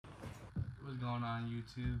going on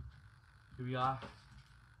YouTube? Here we are,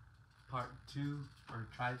 part 2 or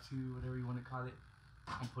try to, whatever you want to call it.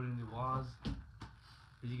 I'm putting the walls.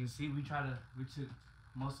 As you can see, we took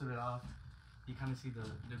most of it off. You kind of see the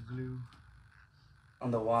glue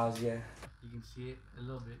on the walls. Yeah, you can see it a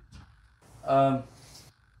little bit.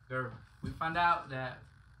 We found out that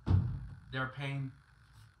they're a pain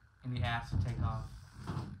in the ass to take off.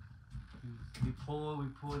 We pulled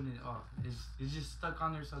it off. It's just stuck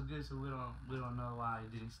on there so good, so we don't know why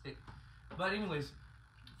it didn't stick. But anyways,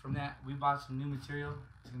 from that we bought some new material.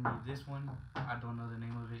 It's gonna be this one. I don't know the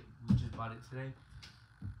name of it. We just bought it today.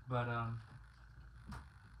 But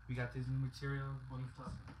we got this new material.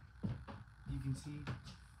 You can see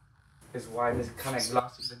it's white. It's kind of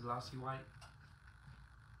glossy, the glossy white.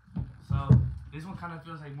 So this one kind of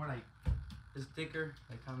feels like more like it's thicker,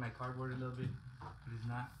 like kind of like cardboard a little bit, but it's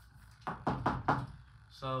not.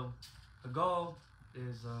 So the goal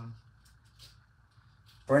is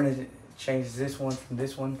we're gonna change this one from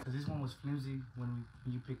this one, because this one was flimsy. When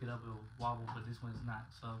you pick it up, it'll wobble, but this one's not.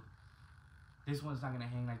 So this one's not gonna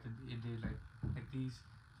hang like it did like these.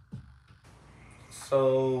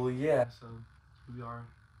 So yeah, so we are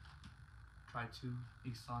trying to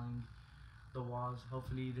installing the walls.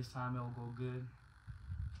 Hopefully this time it'll go good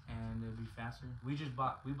and it'll be faster. We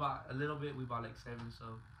bought a little bit. We bought like 7.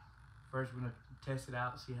 So first we're gonna test it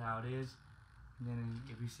out, see how it is, and then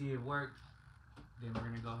if we see it work, then we're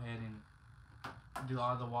gonna go ahead and do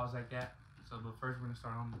all the walls like that. So but first we're gonna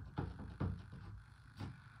start on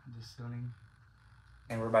the ceiling,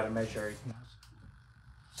 and we're about to measure everything else.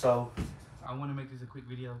 So I want to make this a quick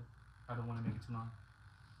video. I don't want to make it too long.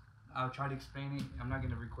 I'll try to explain it. I'm not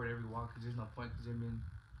gonna record every wall because there's no point.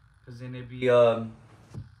 Because then it'd be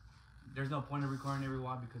there's no point of recording every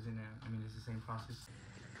wall, because then I mean it's the same process.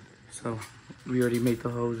 So we already made the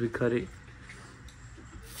holes. We cut it.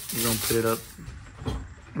 We're gonna put it up.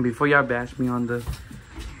 And before y'all bash me in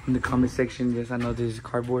the comment section, yes, I know this is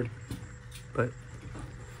cardboard, but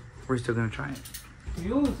we're still gonna try it.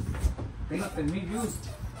 Views. Nothing. Me views.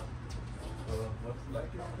 What's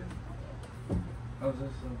like it? Oh,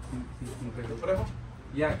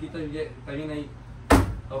 ya, aquí está bien ahí.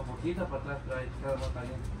 O poquito para atrás, trae cada uno está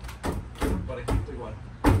bien. Parejito igual.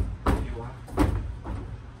 Igual.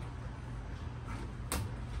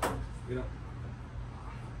 Mira.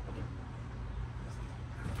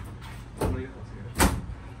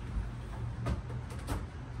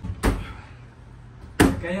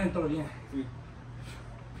 Que haya dentro bien. Sí.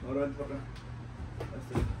 Ahora ven por acá.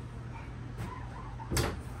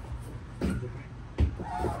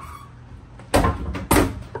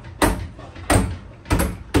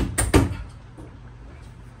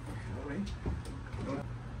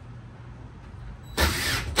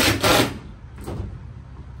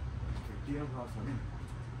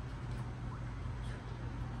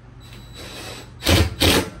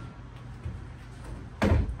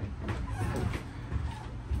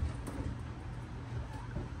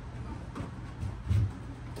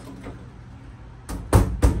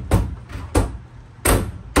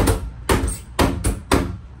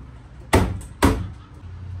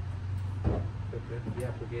 Ya,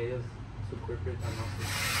 porque ellos su cuerpo está más.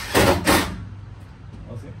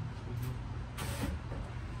 ¿O sí?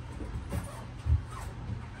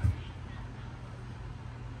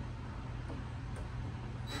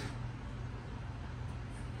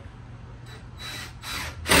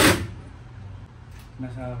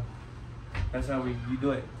 That's how we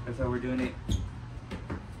do it. That's how we're doing it.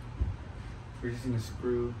 We're just gonna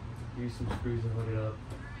use some screws to hold it up.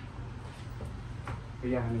 But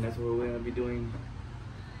yeah, I mean that's what we're gonna be doing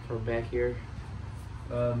for back here.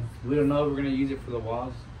 We don't know if we're gonna use it for the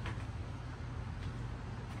walls.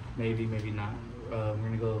 Maybe, maybe not. We're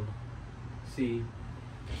gonna go see.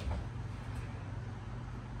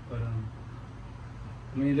 But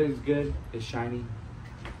I mean it looks good. It's shiny.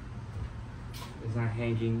 It's not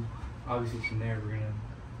hanging. Obviously from there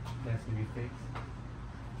that's gonna be fixed.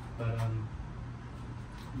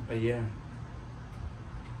 But yeah.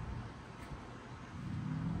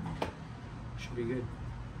 Should be good.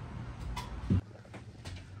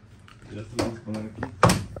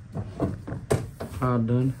 All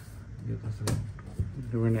done.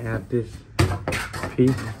 We're gonna add this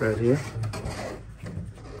piece right here.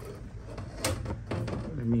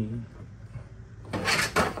 I mean,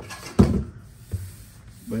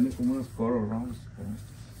 viene como unos coral rounds.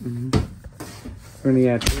 We're gonna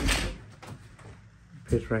add this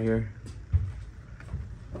piece right here,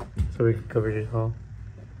 so we can cover this hole.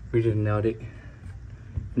 We just nailed it. And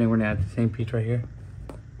then we're gonna add the same piece right here.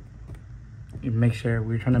 And make sure,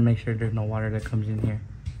 we're trying to make sure there's no water that comes in here.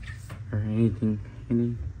 Or anything,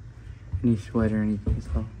 any sweat or anything,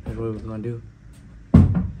 so that's what we're gonna do.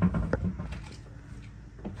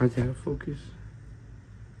 Right there, focus.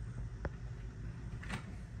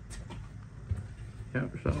 Yeah,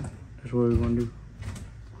 so that's what we're gonna do.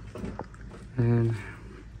 And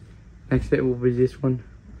next step will be this one.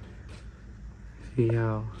 See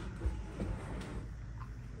how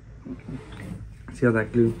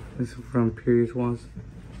that glue. This is from Period Walls.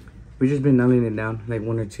 We've just been nailing it down, like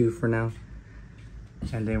 1 or 2 for now.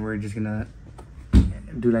 And then we're just gonna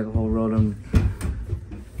do like a whole roll of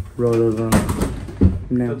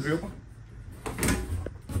nails.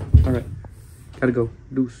 Alright, gotta go.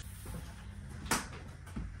 Deuce.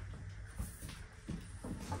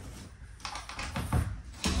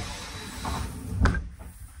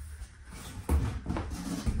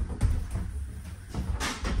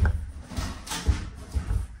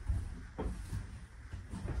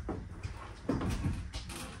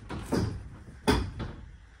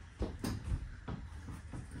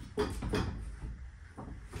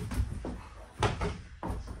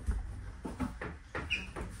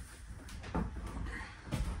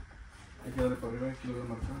 Hay que darle para arriba, hay que darle a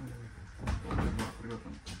marcar. Para arriba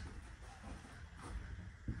también.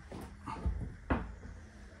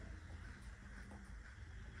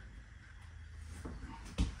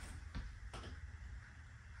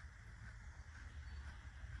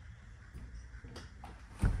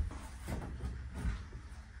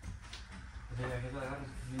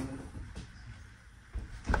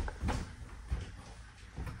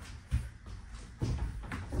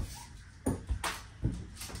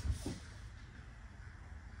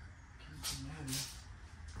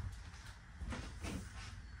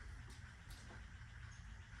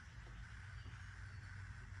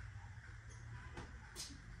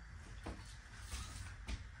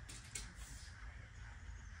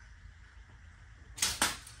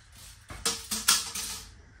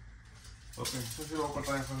 Ok, eso sí lo voy a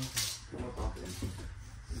cortar en frente.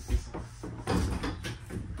 El piso.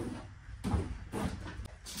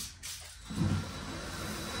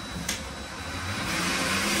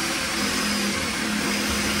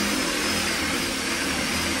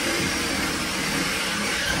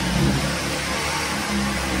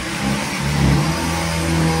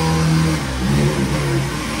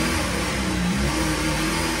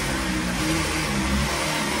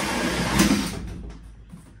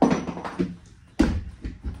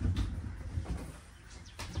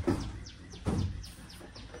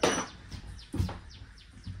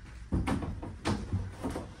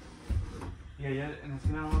 ¿Y allá en la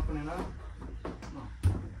esquina no va a poner nada? No.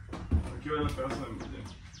 Aquí va el pedazo de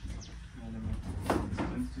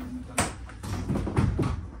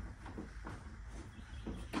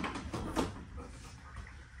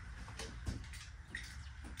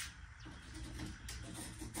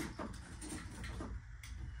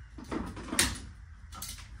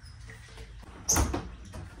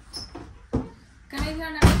 ¿Qué me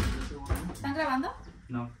dijeron a mí? ¿Están grabando?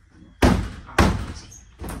 No.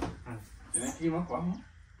 Tienes que ir más abajo.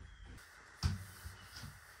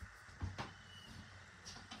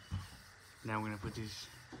 Now we're gonna put these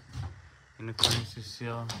in the corners to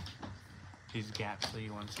seal these gaps so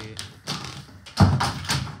you won't see it.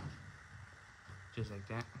 Just like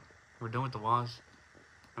that. We're done with the walls.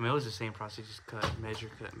 I mean, it was the same process, just cut, measure,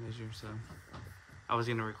 so I was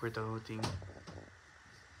gonna record the whole thing.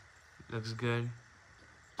 Looks good.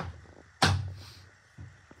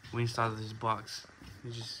 We installed this box.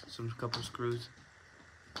 It's just some couple screws.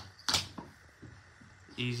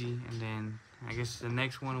 Easy, and then I guess the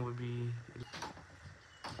next one would be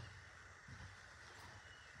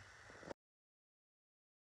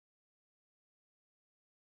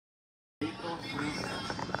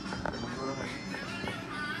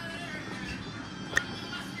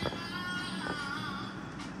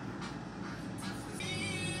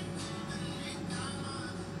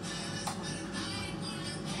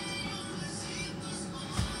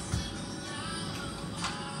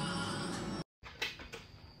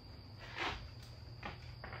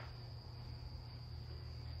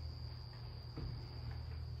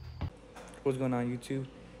what's going on YouTube.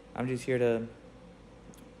 I'm just here to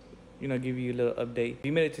give you a little update. If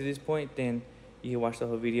you made it to this point, then you can watch the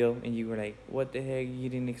whole video and you were like, what the heck, you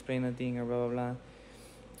didn't explain nothing or blah blah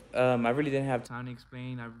blah. I really didn't have time to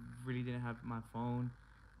explain. I really didn't have my phone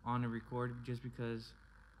on to record just because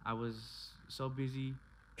I was so busy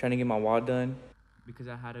trying to get my wall done because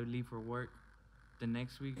I had to leave for work the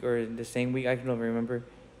next week or the same week. I don't remember.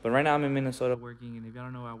 But right now I'm in Minnesota working, and if y'all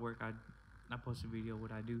don't know where I work, I post a video of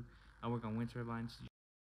what I do. I work on wind turbines.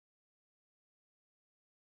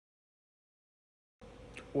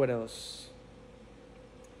 What else?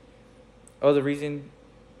 Oh, the reason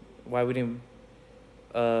why we didn't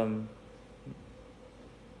um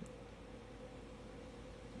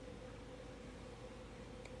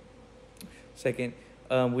second,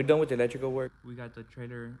 we're done with the electrical work. We got the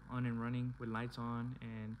trailer on and running with lights on,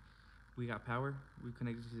 and we got power. We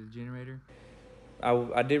connected to the generator.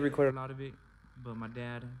 I did record a lot of it, but my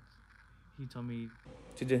dad, he told me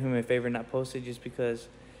to do him a favor and not post it, just because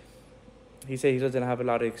he said he doesn't have a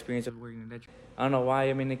lot of experience of working electric. I don't know why.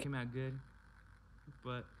 I mean, it came out good,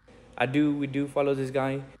 but we do follow this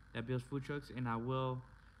guy that builds food trucks, and I will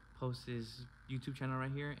post his YouTube channel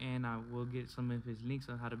right here, and I will get some of his links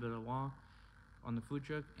on how to build a wall on the food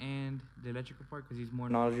truck and the electrical part, because he's more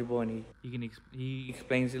knowledgeable, and he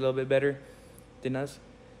explains it a little bit better than us.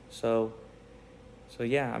 So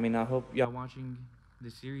yeah, I mean, I hope y'all watching the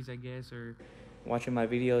series, I guess, or watching my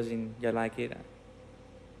videos and y'all like it.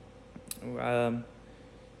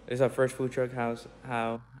 It's our first food truck house.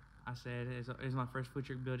 How I said, it's my first food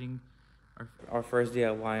truck building, our first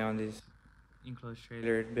DIY on this enclosed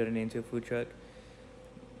trailer, building into a food truck.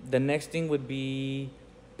 The next thing would be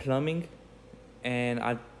plumbing, and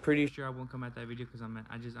I'm pretty sure I won't come at that video because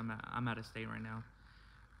I'm out of state right now.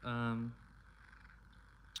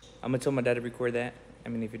 I'm gonna tell my dad to record that. I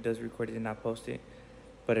mean, if it does record it, then I'll post it.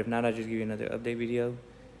 But if not, I'll just give you another update video.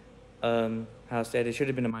 How I said, it should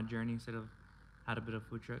have been in my journey instead of how to build a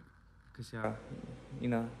food truck. Because y'all, you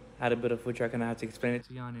know, how to build a food truck, and I have to explain it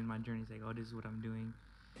to y'all. And in my journey, it's like, oh, this is what I'm doing,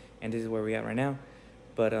 and this is where we're at right now.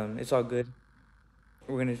 But it's all good.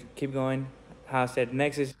 We're gonna keep going. How I said,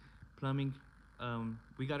 next is plumbing.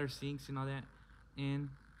 We got our sinks and all that in.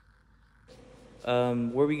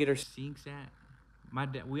 Where we get our sinks at, my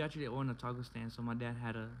dad, we actually own a taco stand, so my dad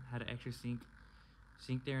had an extra sink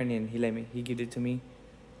there, and then he gave it to me.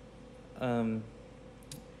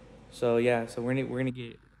 So yeah, so we're gonna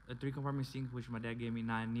get a 3-compartment sink, which my dad gave me.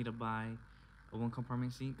 Now I need to buy a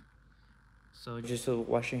 1-compartment sink, so just to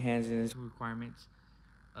wash your hands, and it's requirements.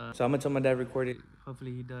 So I'm gonna tell my dad to record it.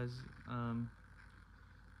 Hopefully he does.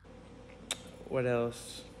 What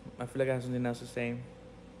else? I feel like I have something else to say.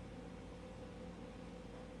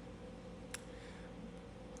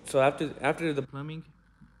 So after the plumbing,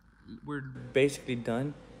 we're basically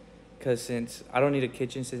done. Cause since I don't need a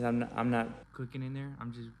kitchen, since I'm not cooking in there,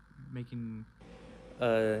 I'm just making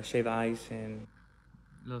shaved ice and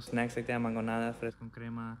little snacks like that. Mangonadas, fresas con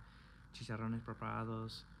crema, chicharrones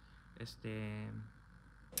preparados,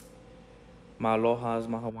 my alojas,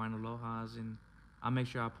 my Hawaiian alojas, and I'll make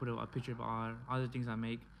sure I put a picture of all the things I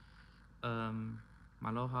make. My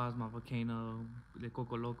alojas, my volcano, the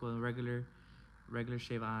Coco Loco, regular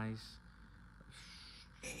shaved ice.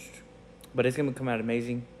 But it's gonna come out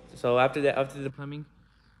amazing. So after the plumbing,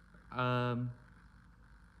 all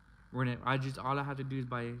I have to do is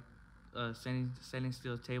buy stainless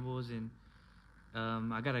steel tables, and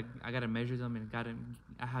I gotta measure them, and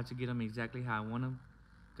I have to get them exactly how I want them,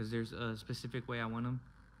 because there's a specific way I want them.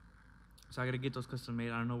 So I gotta get those custom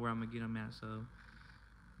made. I don't know where I'm gonna get them at, so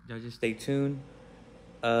y'all just stay tuned.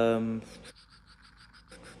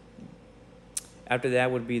 After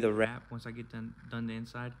that would be the wrap. Once I get done the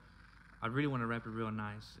inside, I really want to wrap it real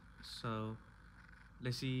nice. So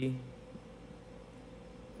let's see.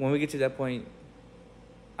 When we get to that point,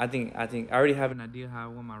 I think I already have an idea how I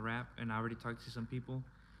want my wrap, and I already talked to some people,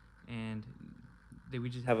 and we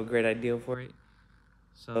just have a great idea for it.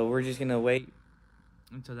 So we're just gonna wait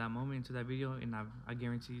until that moment, until that video, and I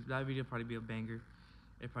guarantee that video will probably be a banger.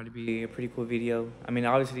 It'll probably be a pretty cool video. I mean,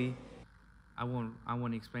 obviously, I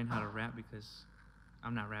won't explain how to rap because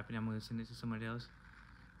I'm not rapping. I'm gonna send it to somebody else.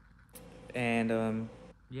 And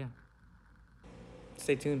yeah,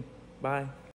 stay tuned. Bye.